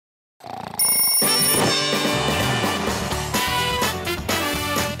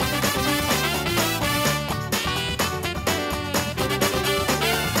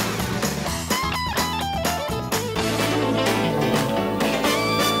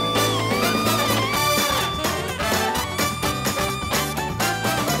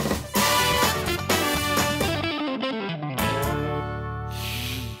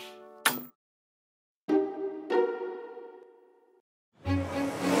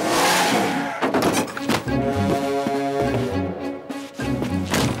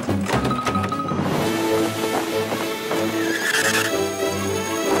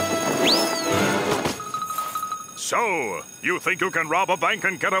You think you can rob a bank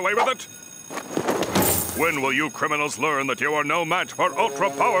and get away with it? When will you criminals learn that you are no match for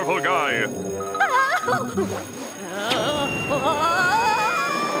ultra-powerful Guy?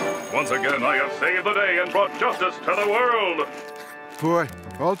 Once again, I have saved the day and brought justice to the world. Boy,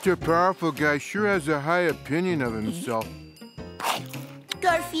 ultra-powerful Guy sure has a high opinion of himself.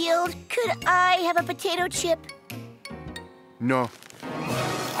 Garfield, could I have a potato chip? No.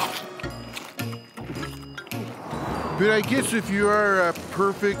 But I guess if you are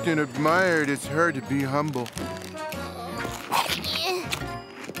perfect and admired, it's hard to be humble.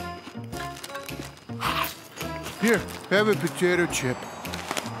 Here, have a potato chip.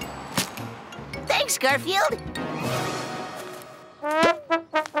 Thanks, Garfield.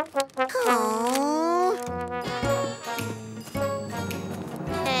 Oh.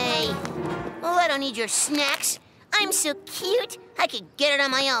 Hey, well, I don't need your snacks. I'm so cute, I could get it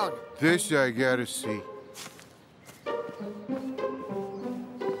on my own. This I gotta see.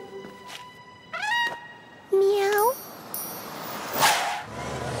 Meow.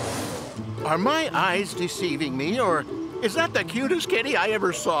 Are my eyes deceiving me, or is that the cutest kitty I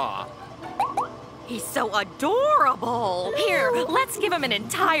ever saw? He's so adorable. Here, let's give him an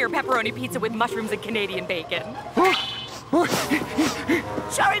entire pepperoni pizza with mushrooms and Canadian bacon.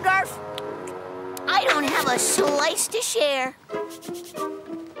 Sorry, Garf. I don't have a slice to share.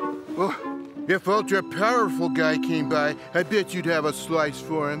 Well, if ultra-powerful Guy came by, I bet you'd have a slice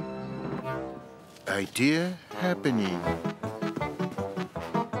for him. Idea happening.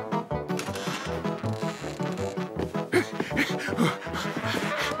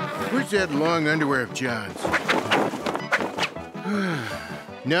 Where's that long underwear of John's?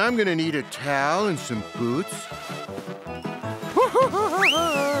 Now I'm gonna need a towel and some boots.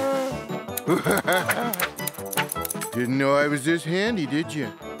 Didn't know I was this handy, did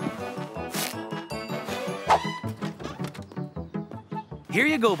you? Here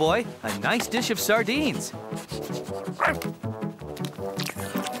you go, boy. A nice dish of sardines.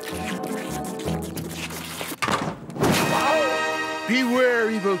 Beware,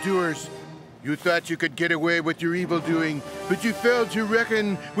 evildoers! You thought you could get away with your evil doing, but you failed to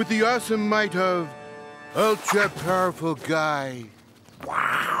reckon with the awesome might of ultra-powerful Guy.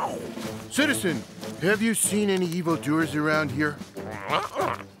 Wow! Citizen, have you seen any evildoers around here?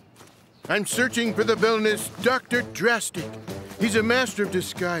 I'm searching for the villainous Dr. Drastic. He's a master of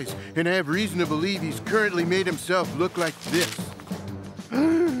disguise, and I have reason to believe he's currently made himself look like this.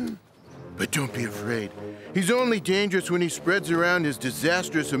 But don't be afraid. He's only dangerous when he spreads around his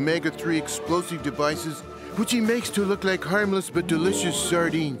disastrous omega-3 explosive devices, which he makes to look like harmless but delicious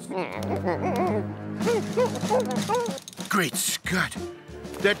sardines. Great Scott!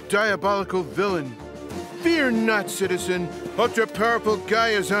 That diabolical villain. Fear not, citizen. Ultra-powerful Guy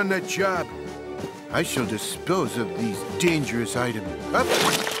is on the job. I shall dispose of these dangerous items. Up!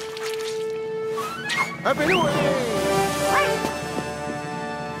 Up and away!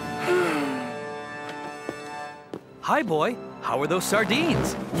 Hi, boy. How are those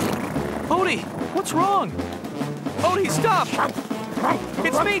sardines? Odie, what's wrong? Odie, stop!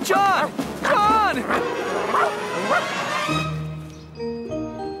 It's me, John! John!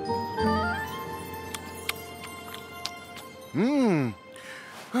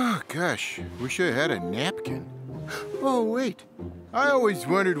 Oh, gosh. Wish I had a napkin. Oh, wait. I always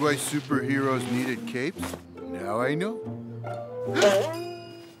wondered why superheroes needed capes. Now I know.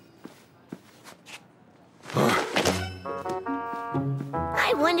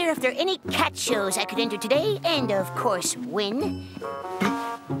 I wonder if there are any cat shows I could enter today and, of course, win.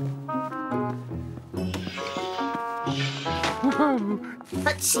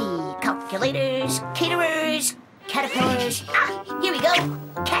 Let's see. Calculators, caterers, caterpillars. Ah, here we go.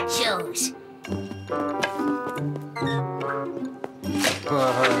 Cat shows.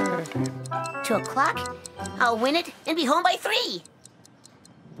 2 o'clock. I'll win it and be home by 3.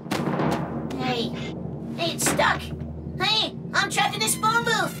 Hey, it's stuck. Hey, I'm trapped in this phone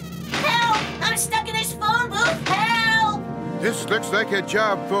booth. Help! I'm stuck in this phone booth. Help! This looks like a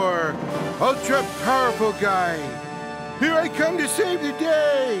job for ultra-powerful Guy. Here I come to save the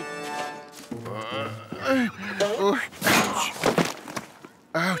day. Ouch.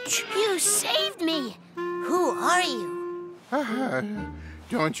 Ouch. You saved me. Who are you?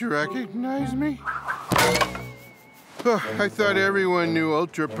 Don't you recognize me? Oh, I thought everyone knew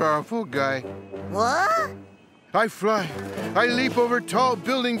ultra-powerful Guy. What? I fly. I leap over tall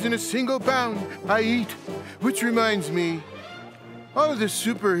buildings in a single bound. I eat. Which reminds me, all of this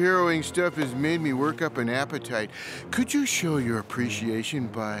superheroing stuff has made me work up an appetite. Could you show your appreciation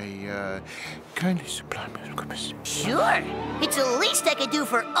by, kindly supplying me with a Sure. It's the least I could do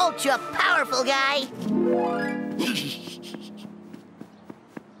for ultra-powerful Guy.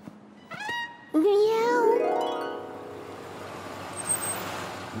 Meow.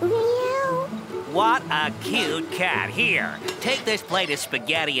 Meow. What a cute cat. Here, take this plate of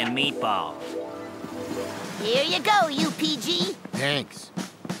spaghetti and meatballs. Here you go, UPG. Thanks.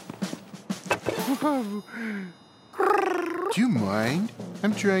 Do you mind?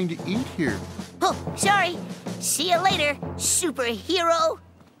 I'm trying to eat here. Oh, sorry. See you later, superhero.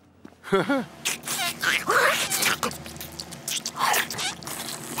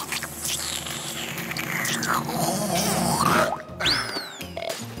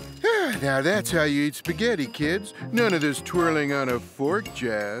 Now that's how you eat spaghetti, kids. None of this twirling on a fork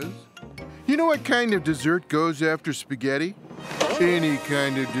jazz. You know what kind of dessert goes after spaghetti? Any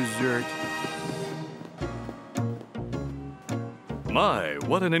kind of dessert. My,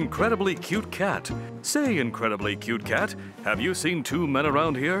 what an incredibly cute cat. Say, incredibly cute cat, have you seen two men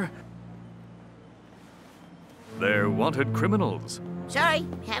around here? They're wanted criminals. Sorry,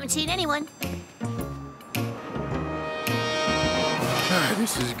 haven't seen anyone.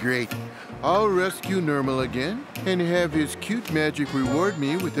 This is great. I'll rescue Normal again and have his cute magic reward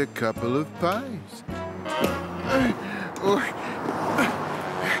me with a couple of pies.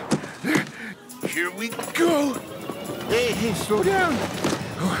 Here we go. Hey, slow down.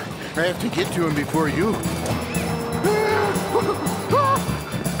 I have to get to him before you.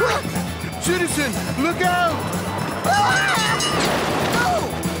 Citizen, look out!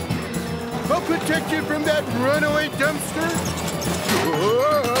 I'll protect you from that runaway dumpster.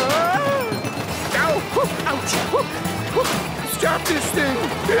 Ouch! Stop this thing!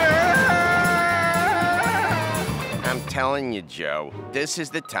 I'm telling you, Joe, this is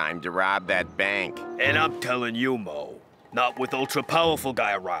the time to rob that bank. And I'm telling you, Mo, not with ultra-powerful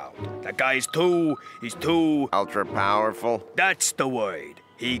guy around. That guy's too... Ultra-powerful? That's the word.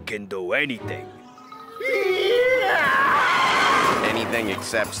 He can do anything. Anything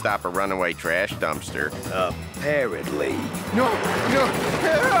except stop a runaway trash dumpster. Apparently. No!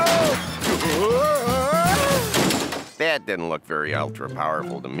 Help! That didn't look very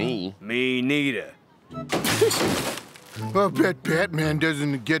ultra-powerful to me. Me neither. I'll bet Batman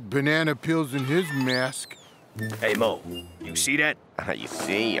doesn't get banana peels in his mask. Hey, Mo, you see that? I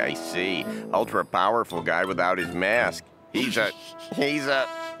see. Ultra-powerful guy without his mask. He's a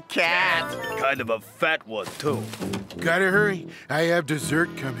cat. Kind of a fat one, too. Gotta hurry. I have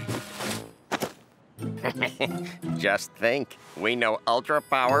dessert coming. Just think, we know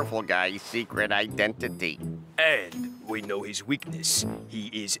ultra-powerful guy's secret identity. And we know his weakness. He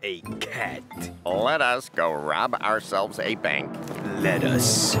is a cat. Let us go rob ourselves a bank. Let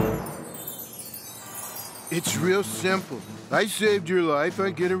us. It's real simple. I saved your life, I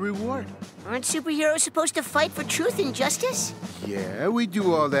get a reward. Aren't superheroes supposed to fight for truth and justice? Yeah, we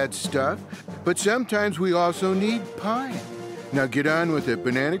do all that stuff, but sometimes we also need pie. Now get on with it.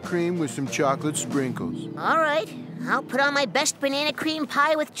 Banana cream with some chocolate sprinkles. All right. I'll put on my best banana cream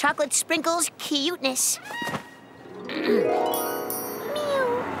pie with chocolate sprinkles cuteness.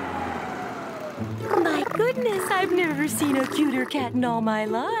 My goodness, I've never seen a cuter cat in all my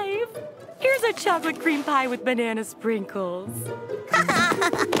life. Here's a chocolate cream pie with banana sprinkles.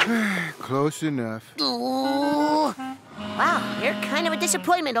 Close enough. Ooh. Wow, you're kind of a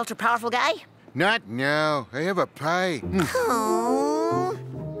disappointment, ultra-powerful guy. Not now. I have a pie. Oh,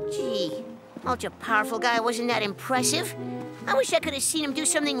 gee. Ultra-powerful guy wasn't that impressive. I wish I could have seen him do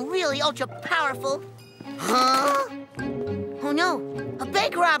something really ultra-powerful. Huh? Oh, no. A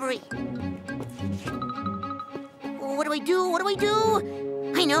bank robbery. What do I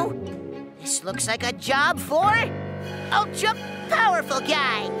do? I know. This looks like a job for ultra-powerful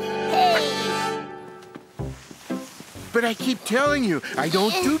guy. Hey! But I keep telling you, I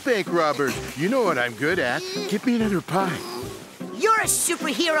don't do bank robbers. You know what I'm good at. Give me another pie. You're a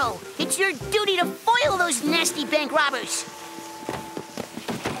superhero. It's your duty to foil those nasty bank robbers.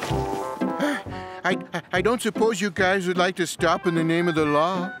 I don't suppose you guys would like to stop in the name of the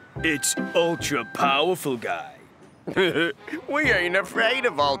law? It's ultra-powerful guy. We ain't afraid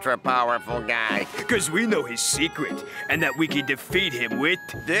of ultra-powerful guy. Because we know his secret, and that we can defeat him with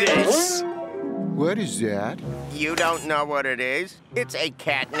this. What is that? You don't know what it is? It's a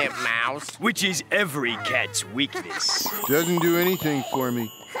catnip mouse. Which is every cat's weakness. Doesn't do anything for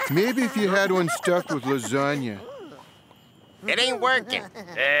me. Maybe if you had one stuffed with lasagna. It ain't working.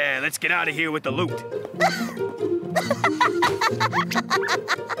 Let's get out of here with the loot.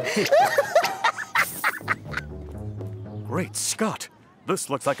 Great Scott! This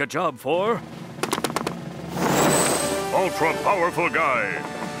looks like a job for... ultra-powerful guy!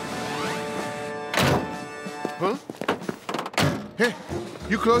 Huh? Hey,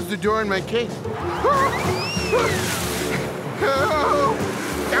 you closed the door on my cake.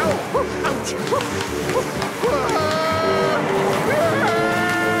 Ouch!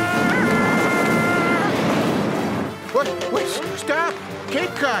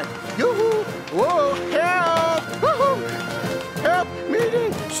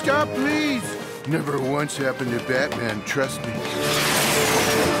 stop, please. Never once happened to Batman, trust me.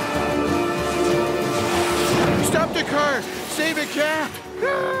 Stop the car! Save a cat!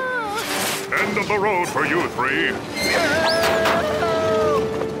 End of the road for you three.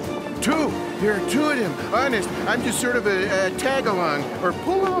 Two! There are two of them. Honest, I'm just sort of a tag-along or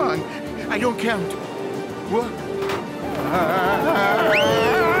pull-along. I don't count. What?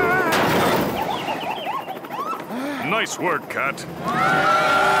 Nice work, Cat.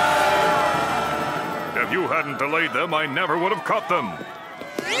 If you hadn't delayed them, I never would have caught them.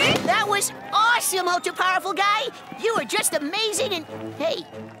 That was awesome, ultra-powerful guy! You are just amazing and... Hey,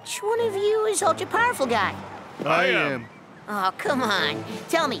 which one of you is ultra-powerful guy? I am. Oh, come on.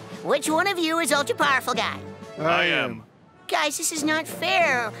 Tell me, which one of you is ultra-powerful guy? I am. Guys, this is not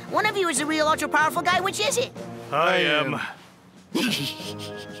fair. One of you is the real ultra-powerful guy. Which is it? I am.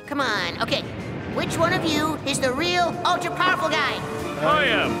 Come on, okay. Which one of you is the real ultra-powerful guy? I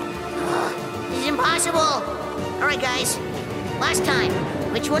am. This is impossible. All right, guys. Last time.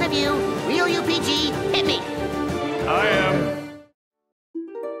 Which one of you, real UPG, hit me? I am.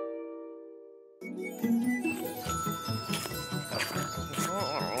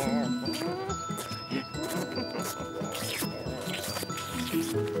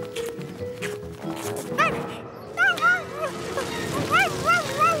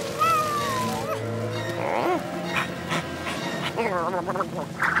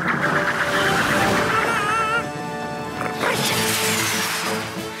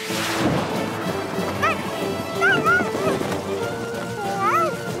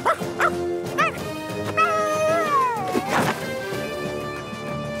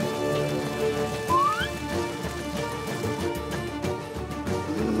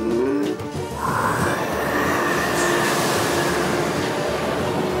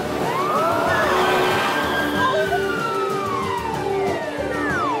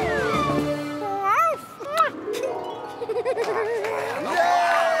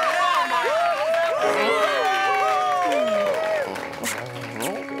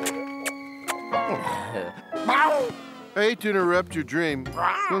 I hate to interrupt your dream.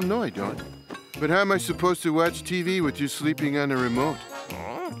 Well, no, I don't. But how am I supposed to watch TV with you sleeping on the remote?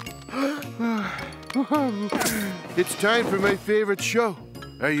 It's time for my favorite show.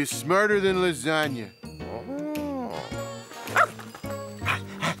 Are you smarter than lasagna?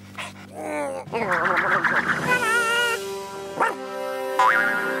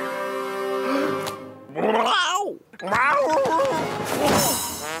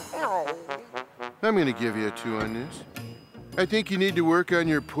 I'm going to give you a 2 on this. I think you need to work on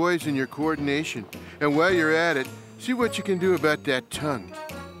your poise and your coordination. And while you're at it, see what you can do about that tongue.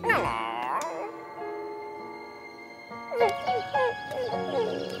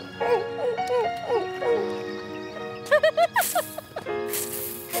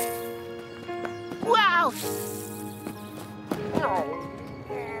 Wow!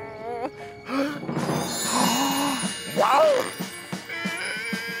 Wow!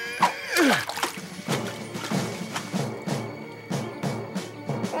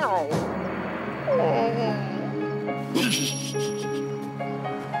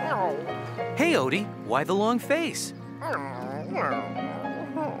 Hey, Odie, why the long face?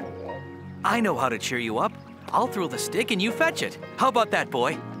 I know how to cheer you up. I'll throw the stick and you fetch it. How about that,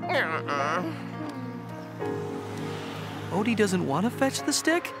 boy? Odie doesn't want to fetch the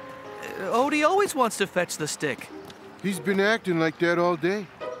stick? Odie always wants to fetch the stick. He's been acting like that all day.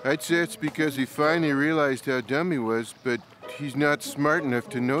 I'd say it's because he finally realized how dumb he was, but he's not smart enough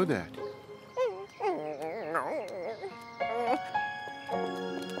to know that.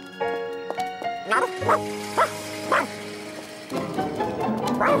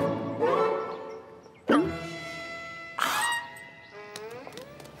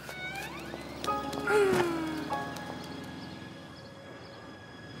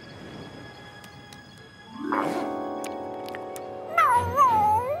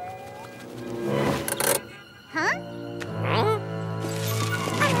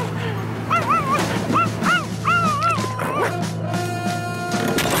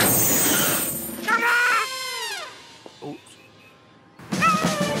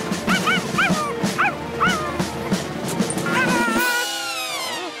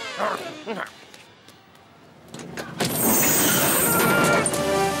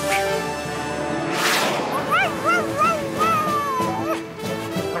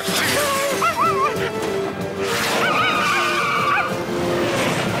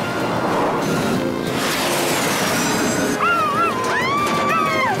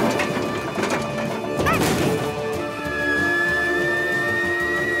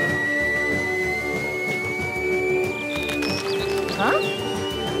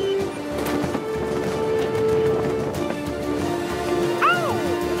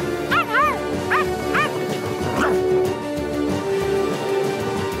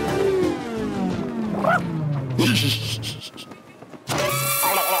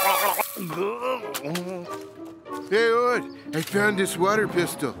 Hey, Ord, I found this water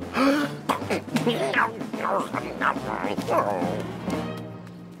pistol.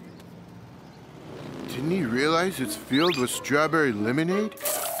 Didn't he realize it's filled with strawberry lemonade?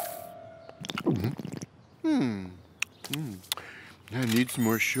 I need some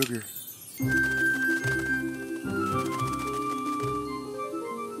more sugar.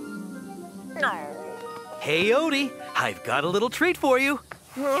 Hey, Odie, I've got a little treat for you.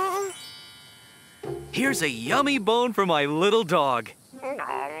 Here's a yummy bone for my little dog.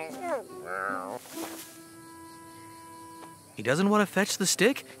 He doesn't want to fetch the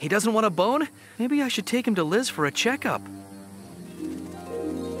stick? He doesn't want a bone? Maybe I should take him to Liz for a checkup.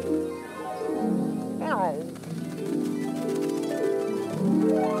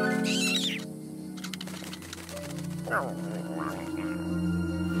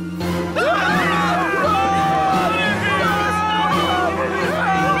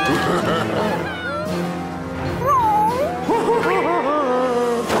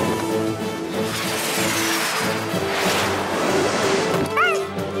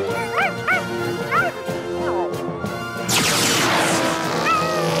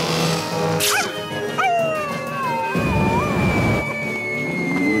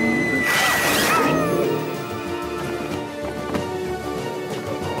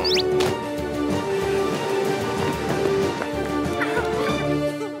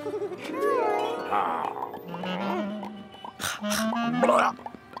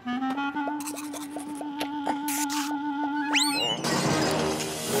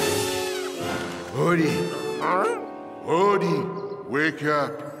 Odie, wake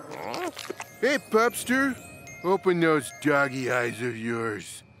up. Hey, Pupster, open those doggy eyes of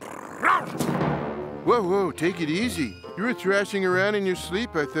yours. Whoa, whoa, take it easy. You were thrashing around in your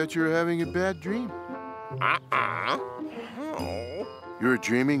sleep. I thought you were having a bad dream. You were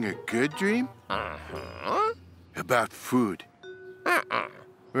dreaming a good dream? About food.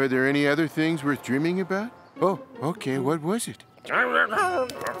 Were there any other things worth dreaming about? Oh, okay, what was it?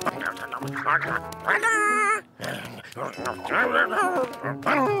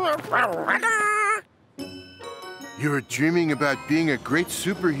 You were dreaming about being a great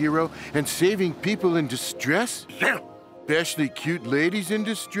superhero and saving people in distress? Especially cute ladies in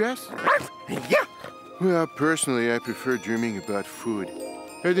distress? Yeah. Well, personally, I prefer dreaming about food.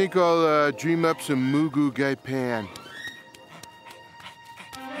 I think I'll dream up some Mugu Gai Pan.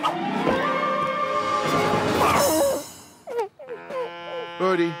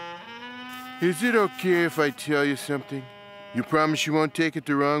 Odie, is it okay if I tell you something? You promise you won't take it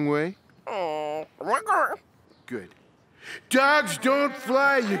the wrong way? Good. Dogs don't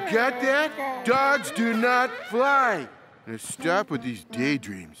fly, you got that? Dogs do not fly. Now stop with these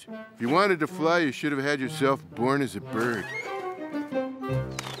daydreams. If you wanted to fly, you should have had yourself born as a bird.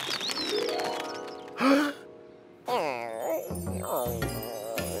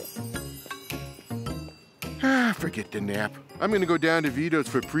 Forget the nap. I'm gonna go down to Vito's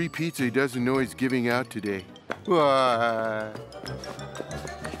for free pizza he doesn't know he's giving out today.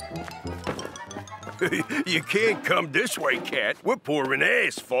 You can't come this way, Cat. We're pouring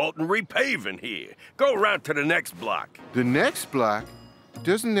asphalt and repaving here. Go around to the next block. The next block?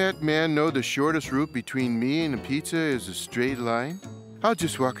 Doesn't that man know the shortest route between me and a pizza is a straight line? I'll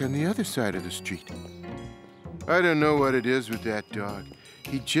just walk on the other side of the street. I don't know what it is with that dog.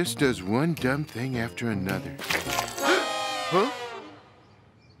 He just does one dumb thing after another. Huh?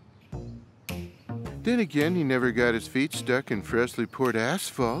 Then again, he never got his feet stuck in freshly poured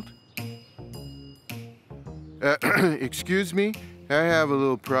asphalt. Excuse me, I have a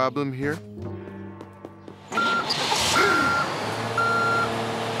little problem here.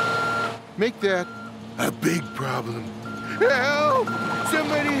 Make that a big problem. Help!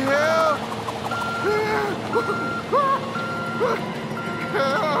 Somebody help!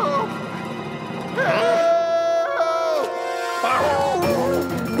 Help! Help!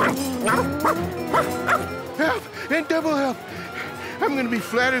 Help! And double help! I'm gonna be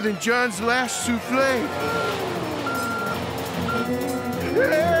flatter than John's last souffle.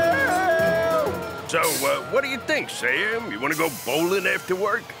 Help! So, what do you think, Sam? You want to go bowling after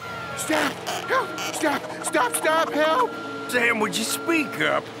work? Stop! Help! Stop! Stop! Stop! Help! Sam, would you speak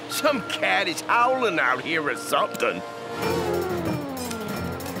up? Some cat is howling out here or something.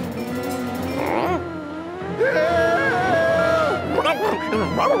 Huh?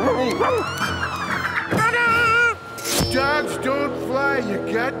 Dogs don't fly, you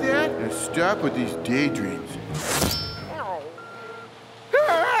got that? Now stop with these daydreams.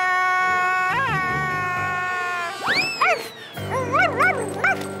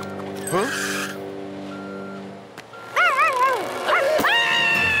 Huh?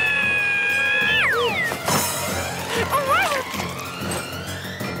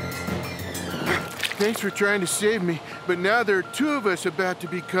 Thanks for trying to save me, but now there are two of us about to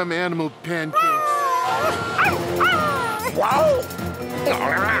become animal pancakes. Wow!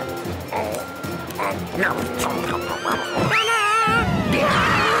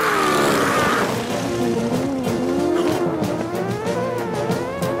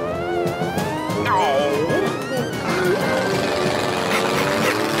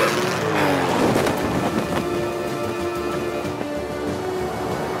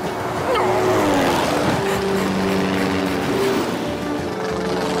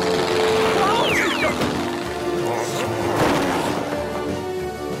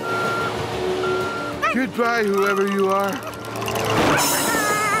 Goodbye, whoever you are.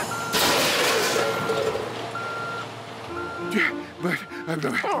 But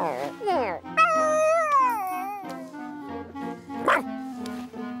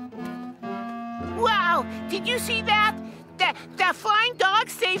Wow! Did you see that? That flying dog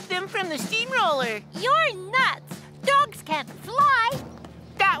saved them from the steamroller. You're nuts! Dogs can't fly!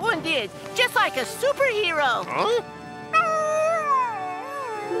 That one did, just like a superhero. Huh?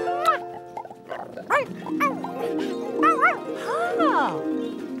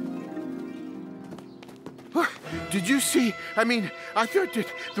 did you see? I mean, I thought that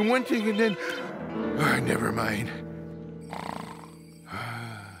the one thing and then... Oh, never mind.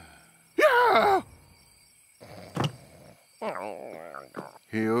 Yeah!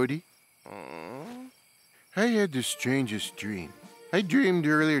 Hey, Odie. I had the strangest dream. I dreamed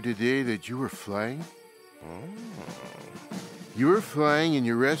earlier today that you were flying. You were flying and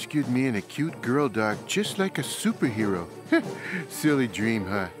you rescued me and a cute girl dog just like a superhero. Silly dream,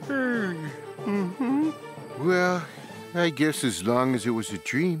 huh? Mm-hmm. Well, I guess as long as it was a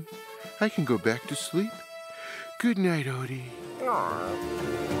dream, I can go back to sleep. Good night, Odie.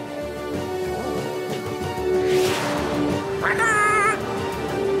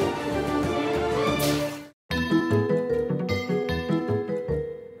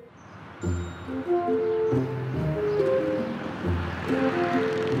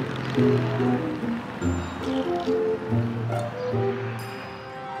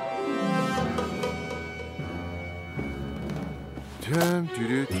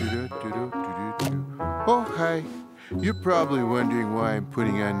 Oh, hi. You're probably wondering why I'm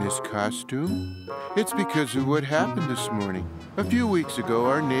putting on this costume. It's because of what happened this morning. A few weeks ago,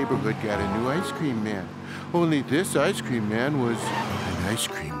 our neighborhood got a new ice cream man. Only this ice cream man was an ice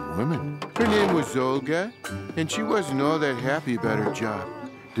cream woman. Her name was Olga, and she wasn't all that happy about her job.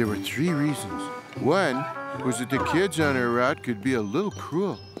 There were 3 reasons. One was that the kids on her route could be a little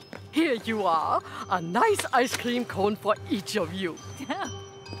cruel. Here you are, a nice ice cream cone for each of you.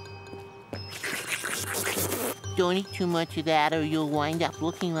 Don't eat too much of that or you'll wind up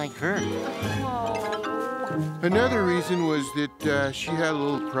looking like her. Another reason was that she had a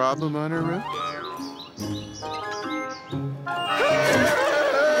little problem on her route.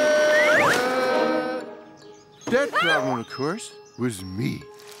 That problem, of course, was me.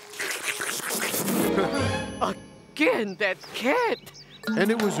 Again, that cat! And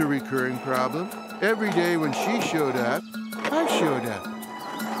it was a recurring problem. Every day when she showed up, I showed up.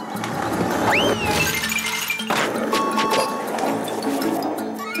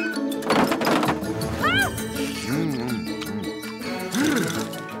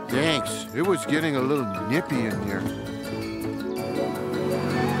 Thanks. It was getting a little nippy in here.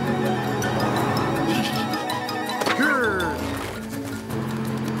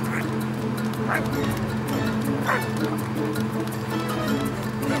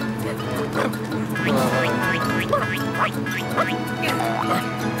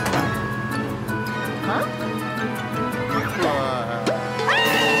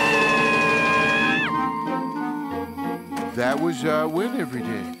 That was our win every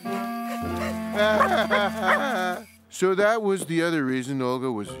day. So that was the other reason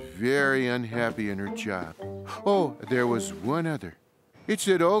Olga was very unhappy in her job. Oh, there was one other. It's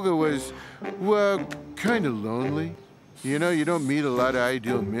that Olga was, well, kind of lonely. You know, you don't meet a lot of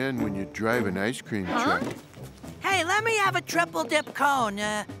ideal men when you drive an ice cream truck. Hey, let me have a triple dip cone.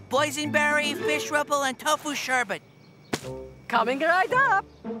 Boysenberry, fish ripple, and tofu sherbet. Coming right up.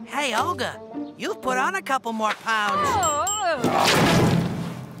 Hey, Olga, you've put on a couple more pounds.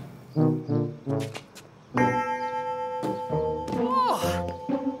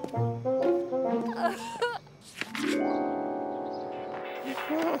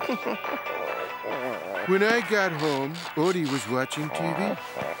 When I got home, Odie was watching TV.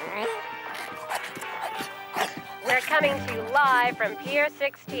 We're coming to you live from Pier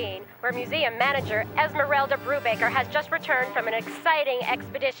 16, where museum manager Esmeralda Brubaker has just returned from an exciting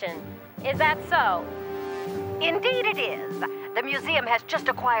expedition. Is that so? Indeed it is. The museum has just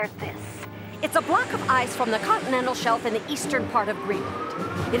acquired this. It's a block of ice from the continental shelf in the eastern part of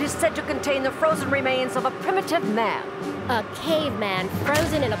Greenland. It is said to contain the frozen remains of a primitive man. A caveman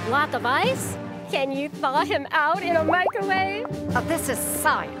frozen in a block of ice? Can you thaw him out in a microwave? This is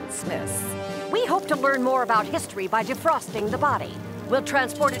science, miss. We hope to learn more about history by defrosting the body. We'll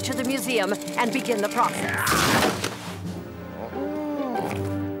transport it to the museum and begin the process.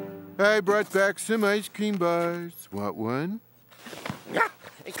 I brought back some ice cream bars. Want one?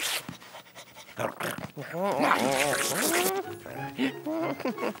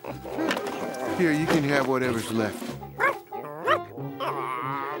 Here, you can have whatever's left.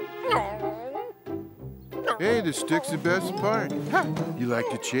 Hey, the stick's the best part. You like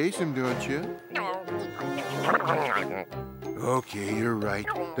to chase him, don't you? Okay, you're right.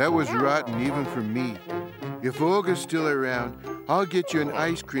 That was rotten even for me. If Olga's still around, I'll get you an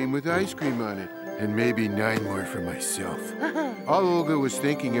ice cream with ice cream on it. And maybe 9 more for myself. All Olga was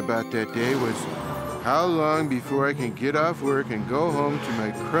thinking about that day was, how long before I can get off work and go home to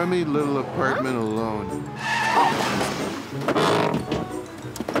my crummy little apartment alone?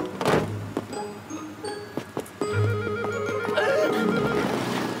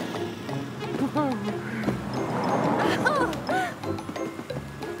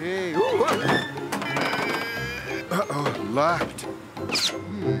 Hey, uh-oh, locked.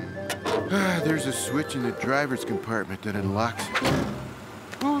 There's a switch in the driver's compartment that unlocks it.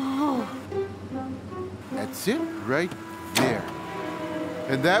 That's it, right there.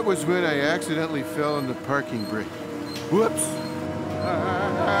 And that was when I accidentally fell on the parking brake. Whoops!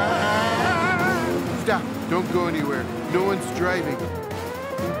 Stop! Don't go anywhere. No one's driving.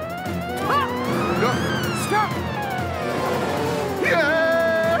 No! Stop!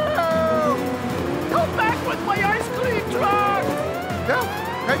 Yeah! Come back with my ice cream truck! Help!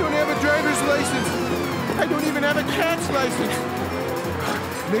 I don't have a driver's license. I don't even have a cat's license.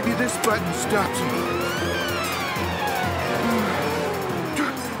 Maybe this button stops me.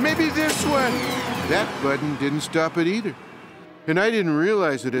 Maybe this one. That button didn't stop it either. And I didn't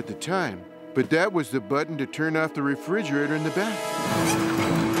realize it at the time, but that was the button to turn off the refrigerator in the back.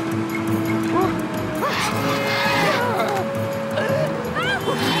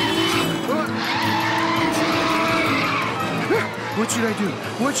 What should I do?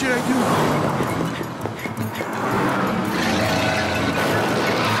 What should I do?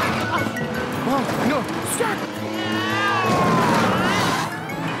 Oh, no, stop!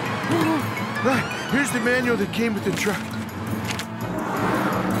 Right, here's the manual that came with the truck.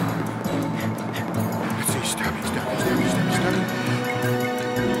 Let's see, stop it. Stop.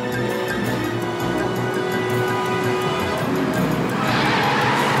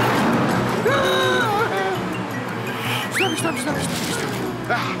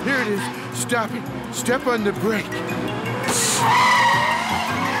 Ah, here it is. Stop it. Step on the brake.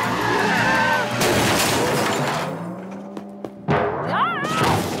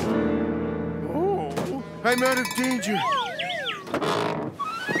 I'm out of danger.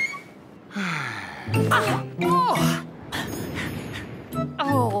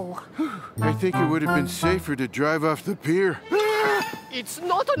 I think it would have been safer to drive off the pier. It's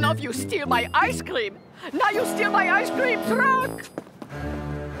not enough you steal my ice cream. Now you steal my ice cream truck.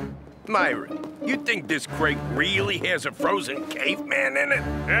 Myron, you think this crate really has a frozen caveman in it?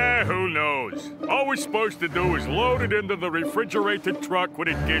 Who knows? All we're supposed to do is load it into the refrigerated truck when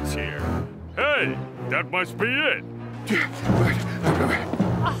it gets here. Hey, that must be it.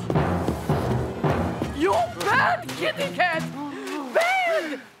 You bad kitty cat!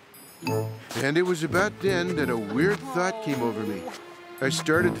 Bad! And it was about then that a weird thought came over me. I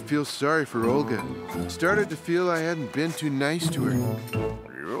started to feel sorry for Olga. Started to feel I hadn't been too nice to her.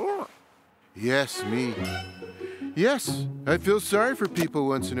 Yes, me. Yes, I feel sorry for people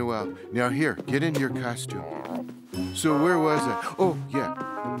once in a while. Now here, get in your costume. So where was I? Oh, yeah.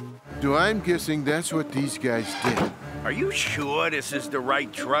 So I'm guessing that's what these guys did. Are you sure this is the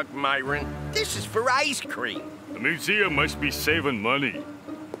right truck, Myron? This is for ice cream. The museum must be saving money.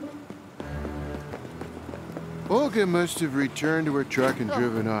 Olga must have returned to her truck and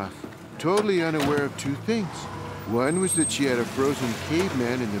driven off, totally unaware of 2 things. One was that she had a frozen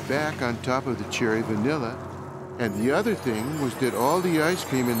caveman in the back on top of the cherry vanilla, and the other thing was that all the ice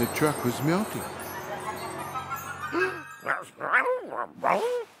cream in the truck was melting.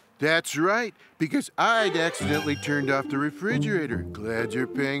 That's right, because I'd accidentally turned off the refrigerator. Glad you're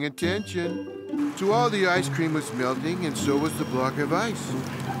paying attention. So all the ice cream was melting, and so was the block of ice.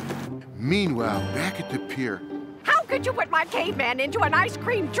 Meanwhile, back at the pier. How could you put my caveman into an ice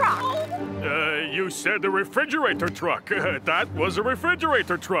cream truck? You said the refrigerator truck. That was a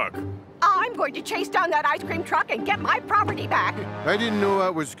refrigerator truck. I'm I'm going to chase down that ice cream truck and get my property back. I didn't know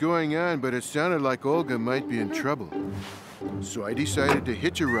what was going on, but it sounded like Olga might be in trouble. So I decided to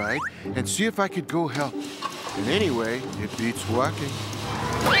hitch a ride and see if I could go help. And anyway, it beats walking.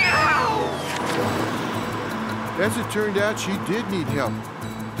 As it turned out, she did need help.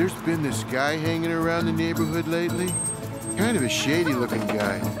 There's been this guy hanging around the neighborhood lately. Kind of a shady-looking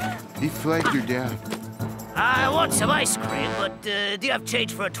guy. He flagged her down. I want some ice cream, but do you have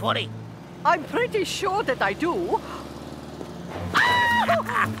change for a 20? I'm pretty sure that I do. Give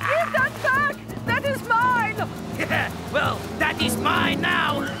that back! That is mine! Well, that is mine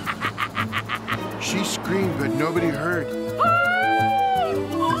now! She screamed, but nobody heard.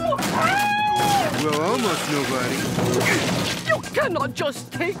 Well, almost nobody. You cannot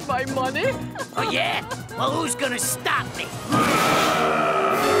just take my money. Oh, yeah? Well, who's gonna stop me?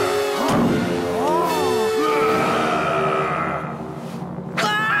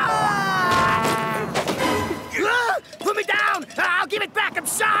 Put me down! I'll give it back, I'm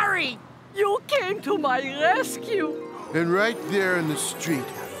sorry! You came to my rescue. And right there in the street,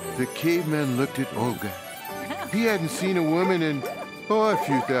 the caveman looked at Olga. He hadn't seen a woman in, a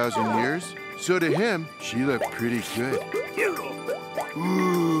few thousand years. So to him, she looked pretty good.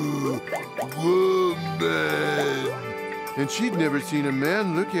 Ooh, woman! And she'd never seen a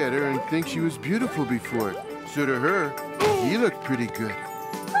man look at her and think she was beautiful before. So to her, he looked pretty good.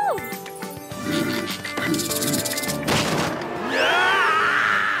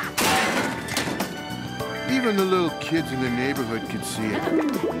 Even the little kids in the neighborhood could see it.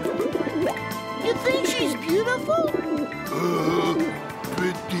 You think she's beautiful?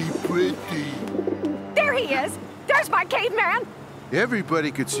 Pretty. There he is. There's my caveman.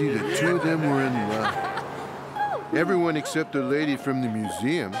 Everybody could see the two of them were in love. Everyone except the lady from the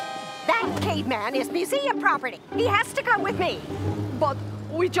museum. That caveman is museum property. He has to come with me. But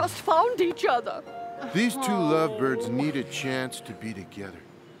we just found each other. These two lovebirds need a chance to be together.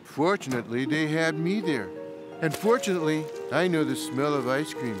 Fortunately, they had me there. And fortunately, I know the smell of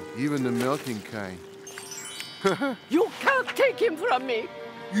ice cream, even the melting kind. You can't take him from me.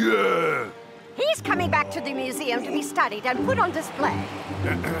 Yeah! He's coming back to the museum to be studied and put on display.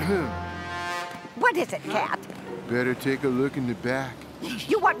 What is it, Cat? Better take a look in the back.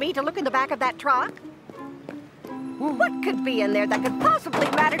 You want me to look in the back of that truck? What could be in there that could possibly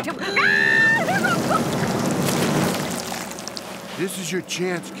matter to... This is your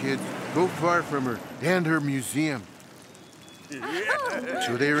chance, kids. Go far from her and her museum.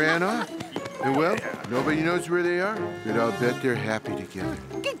 So they ran off. And well, nobody knows where they are, but I'll bet they're happy together.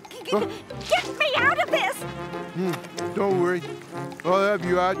 Get me out of this! Don't worry. I'll have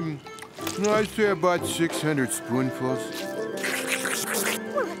you out in, I'd say about 600 spoonfuls.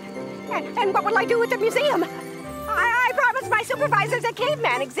 And what will I do with the museum? I promised my supervisors a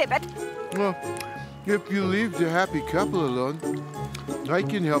caveman exhibit. Well, if you leave the happy couple alone, I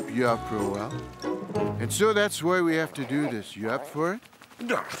can help you out for a while. And so that's why we have to do this. You up for it?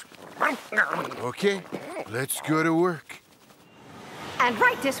 Okay, let's go to work. And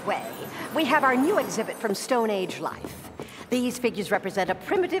right this way, we have our new exhibit from Stone Age life. These figures represent a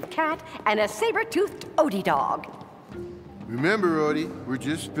primitive cat and a saber-toothed Odie dog. Remember, Odie, we're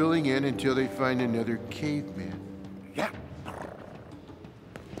just filling in until they find another caveman. Yeah.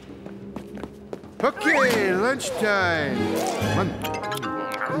 Okay, lunchtime.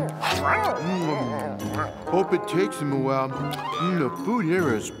 Hope it takes them a while. The food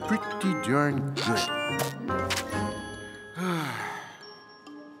here is pretty darn good.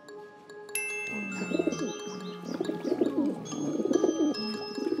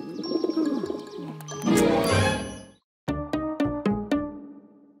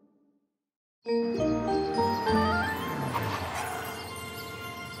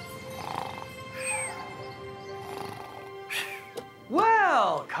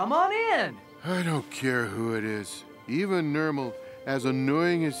 Well, come on in. I don't care who it is. Even Nermal, as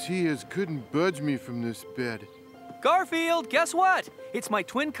annoying as he is, couldn't budge me from this bed. Garfield, guess what? It's my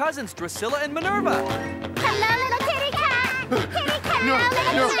twin cousins, Drusilla and Minerva. Hello, little kitty cat. Kitty cat. No,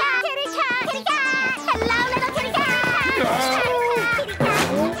 Hello, little cat. Kitty cat. Kitty cat. Hello, little kitty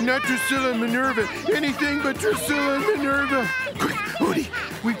cat. Not Drusilla and Minerva. Anything but Drusilla and Minerva. Quick, Odie,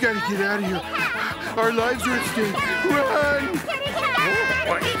 we've got to get out of here. Our lives are at stake. Run!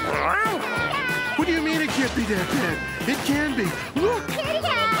 What do you mean it can't be that bad? It can be. Look! Kitty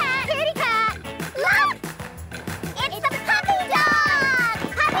cat. Kitty cat. Look! It's the puppy dog.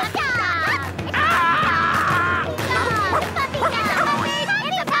 Puppy dog.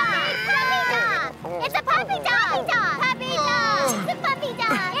 It's a puppy dog. Puppy dog. It's a puppy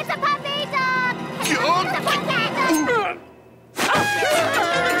dog. It's a puppy dog. It's a puppy dog.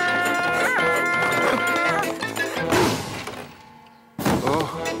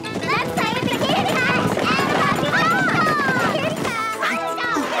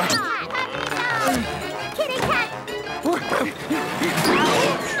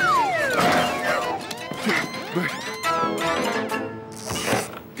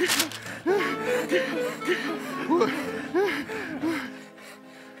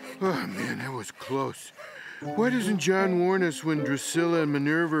 Why doesn't John warn us when Drusilla and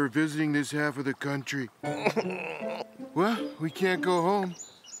Minerva are visiting this half of the country? Well, we can't go home.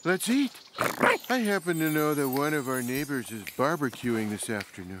 Let's eat. I happen to know that one of our neighbors is barbecuing this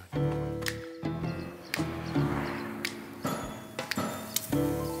afternoon.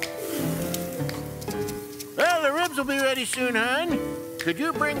 Well, the ribs will be ready soon, hon. Could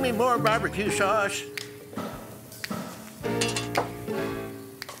you bring me more barbecue sauce?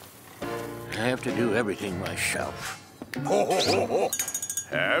 I have to do everything myself. Oh,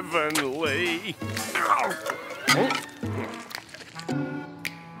 heavenly.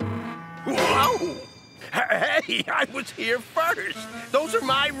 Whoa! Hey, I was here first. Those are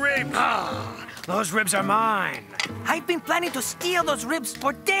my ribs. Ah, those ribs are mine. I've been planning to steal those ribs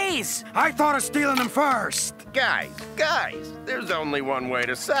for days. I thought of stealing them first. Guys, there's only one way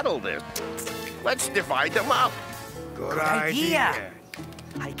to settle this. Let's divide them up. Good idea.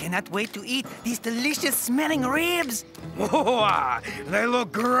 I cannot wait to eat these delicious-smelling ribs. Whoa, they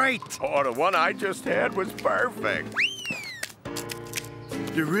look great. Oh, the one I just had was perfect.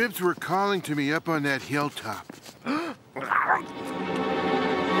 The ribs were calling to me up on that hilltop. You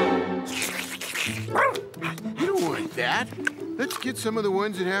don't want that. Let's get some of the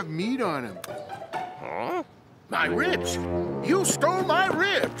ones that have meat on them. Huh? My ribs? You stole my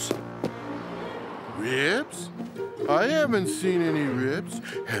ribs. Ribs? I haven't seen any ribs.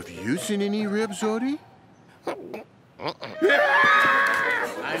 Have you seen any ribs, Odie?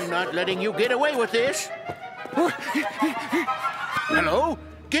 I'm not letting you get away with this. Hello?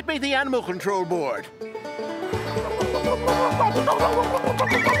 Get me the animal control board.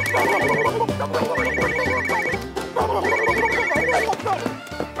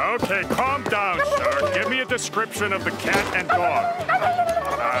 Okay, calm down, sir. Give me a description of the cat and dog.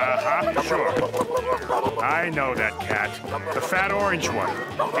 Sure. I know that cat. The fat orange one.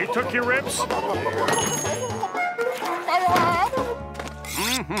 He took your ribs?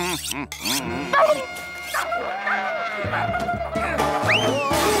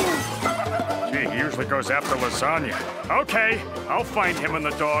 Gee, he usually goes after lasagna. Okay, I'll find him and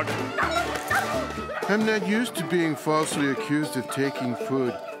the dog. I'm not used to being falsely accused of taking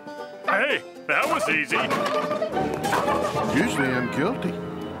food. Hey, that was easy. Usually I'm guilty.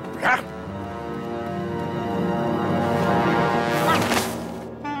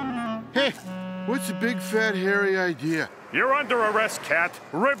 Hey, what's the big, fat, hairy idea? You're under arrest, cat.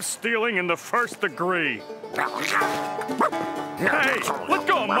 Rib stealing in the first degree. Hey, let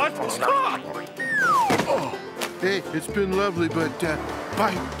go, Mutt. Stop! Oh, hey, it's been lovely, but,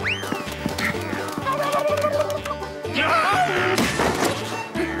 bye.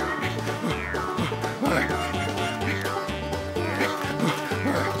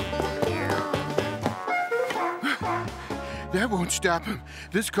 That won't stop him.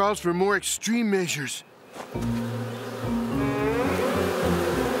 This calls for more extreme measures.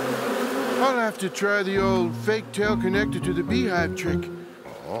 I'll have to try the old fake tail connected to the beehive trick.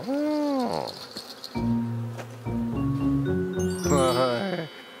 Oh.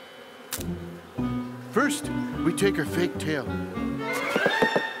 First, we take our fake tail.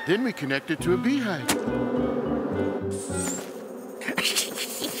 Then we connect it to a beehive.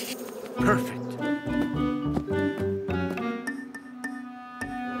 Perfect.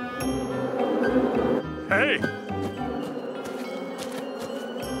 Hey!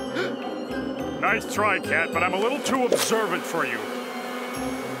 Nice try, cat, but I'm a little too observant for you.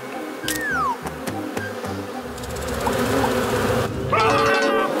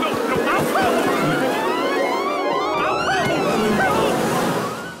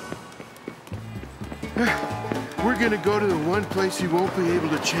 We're gonna go to the one place he won't be able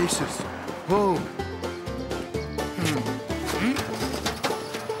to chase us. Home.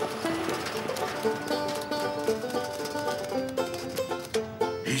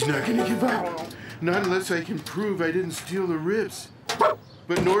 He's not gonna give up. Not unless I can prove I didn't steal the ribs.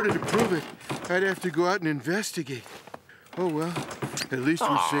 But in order to prove it, I'd have to go out and investigate. Oh well, at least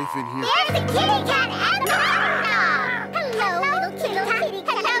we're safe in here. There's the kitty cat and the puppy dog! Hello, little kitty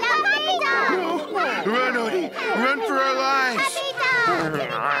cat. Hello, puppy dog! Run, Odie! Run for our lives! Puppy dog! Kitty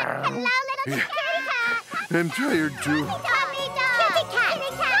cat. Hello, little kitty cat. I'm tired too. Puppy dog! Kitty cat.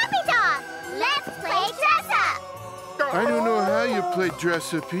 Puppy dog! Let's play dress up! I don't know how you play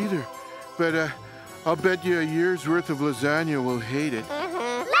dress up either, but I'll bet you a year's worth of lasagna will hate it. Let's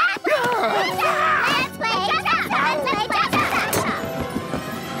play dress up! Let's play dress up! Let's play dress up!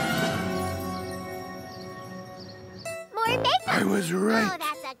 More makeup! I was right. Oh,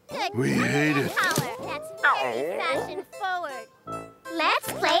 that's a good We hate it. power. That's very fashion forward.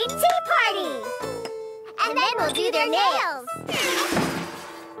 Let's play tea party! And then we'll do their nails.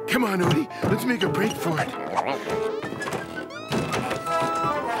 Come on, Odie. Let's make a break for it.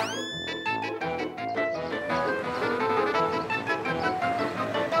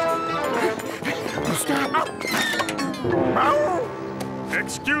 Stop!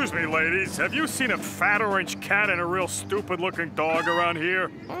 Excuse me, ladies. Have you seen a fat orange cat and a real stupid-looking dog around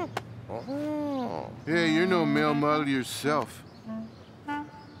here? Hey, you're no male model yourself.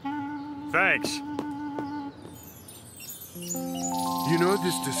 Thanks. You know,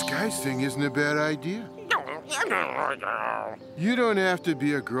 this disguise thing isn't a bad idea. You don't have to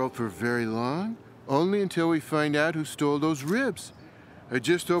be a girl for very long. Only until we find out who stole those ribs. I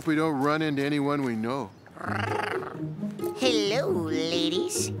just hope we don't run into anyone we know. Hello,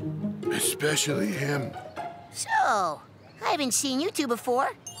 ladies. Especially him. So, I haven't seen you two before.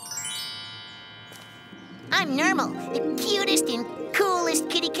 I'm Nermal, the cutest and coolest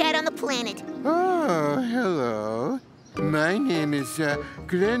kitty cat on the planet. Oh, hello. My name is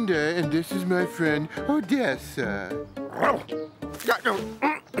Glenda, and this is my friend Odessa.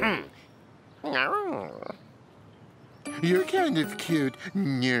 You're kind of cute,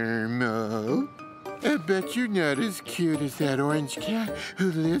 Nermal. I bet you're not as cute as that orange cat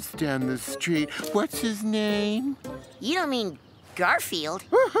who lives down the street. What's his name? You don't mean Garfield?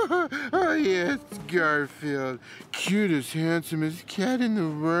 Oh, yes, Garfield. Cutest, handsomest cat in the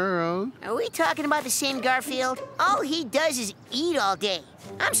world. Are we talking about the same Garfield? All he does is eat all day.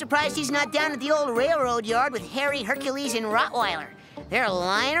 I'm surprised he's not down at the old railroad yard with Harry, Hercules, and Rottweiler. They're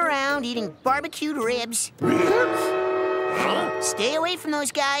lying around eating barbecued ribs. Ribs? Stay away from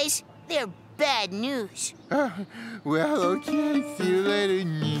those guys. They're bad news. Well, okay. See you later,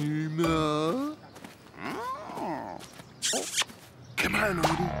 Nemo. Come on,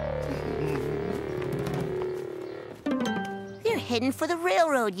 Odie. They're heading for the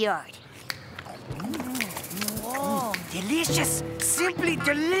railroad yard. Oh, delicious. Simply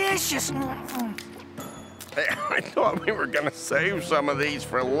delicious. I thought we were gonna save some of these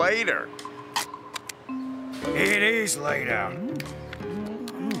for later. It is later.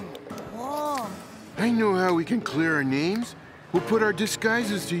 I know how we can clear our names. We'll put our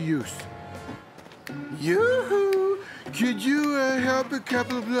disguises to use. Yoo-hoo! Could you help a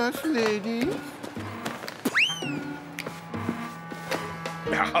couple of lost ladies?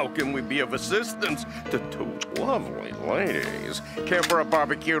 How can we be of assistance to two lovely ladies? Care for a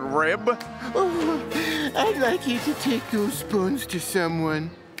barbecued rib? Oh, I'd like you to take those spoons to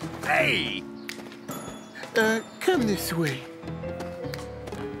someone. Hey! Come this way.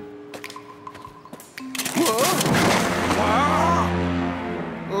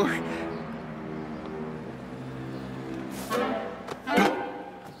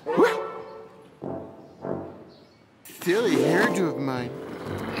 Silly hairdo of mine.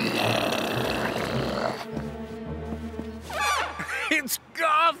 It's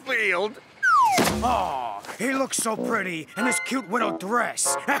Garfield! Oh, he looks so pretty in his cute widow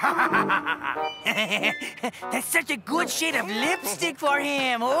dress. That's such a good shade of lipstick for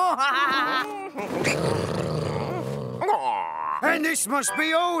him. Oh. And this must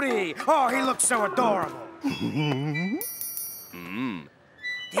be Odie. Oh, he looks so adorable.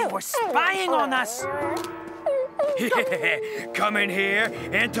 They were spying on us. Come in here,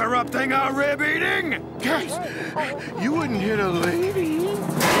 interrupting our rib eating. Guys, you wouldn't hit a lady.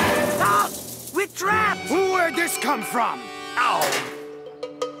 Ah! We're trapped! Where'd this come from? Ow!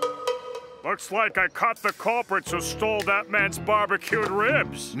 Looks like I caught the culprits who stole that man's barbecued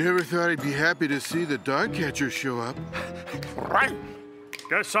ribs. Never thought I'd be happy to see the dog catcher show up. Right.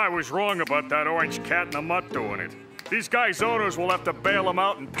 Guess I was wrong about that orange cat in the mutt doing it. These guys' owners will have to bail them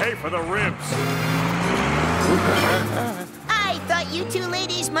out and pay for the ribs. I thought you two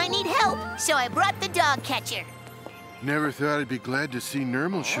ladies might need help, so I brought the dog catcher. Never thought I'd be glad to see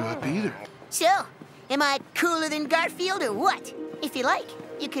Nermal show up either. So, am I cooler than Garfield or what? If you like,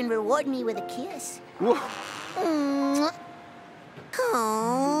 you can reward me with a kiss. Whoa.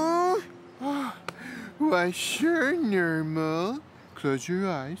 Oh. Why, sure, Nermal. Close your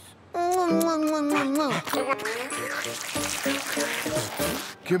eyes.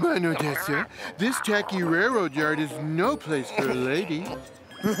 Come on, Odessa. This tacky railroad yard is no place for a lady.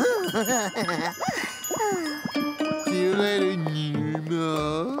 See you later,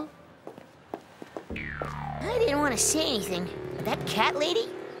 Nemo. I didn't want to say anything, but that cat lady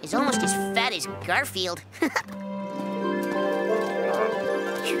is almost as fat as Garfield.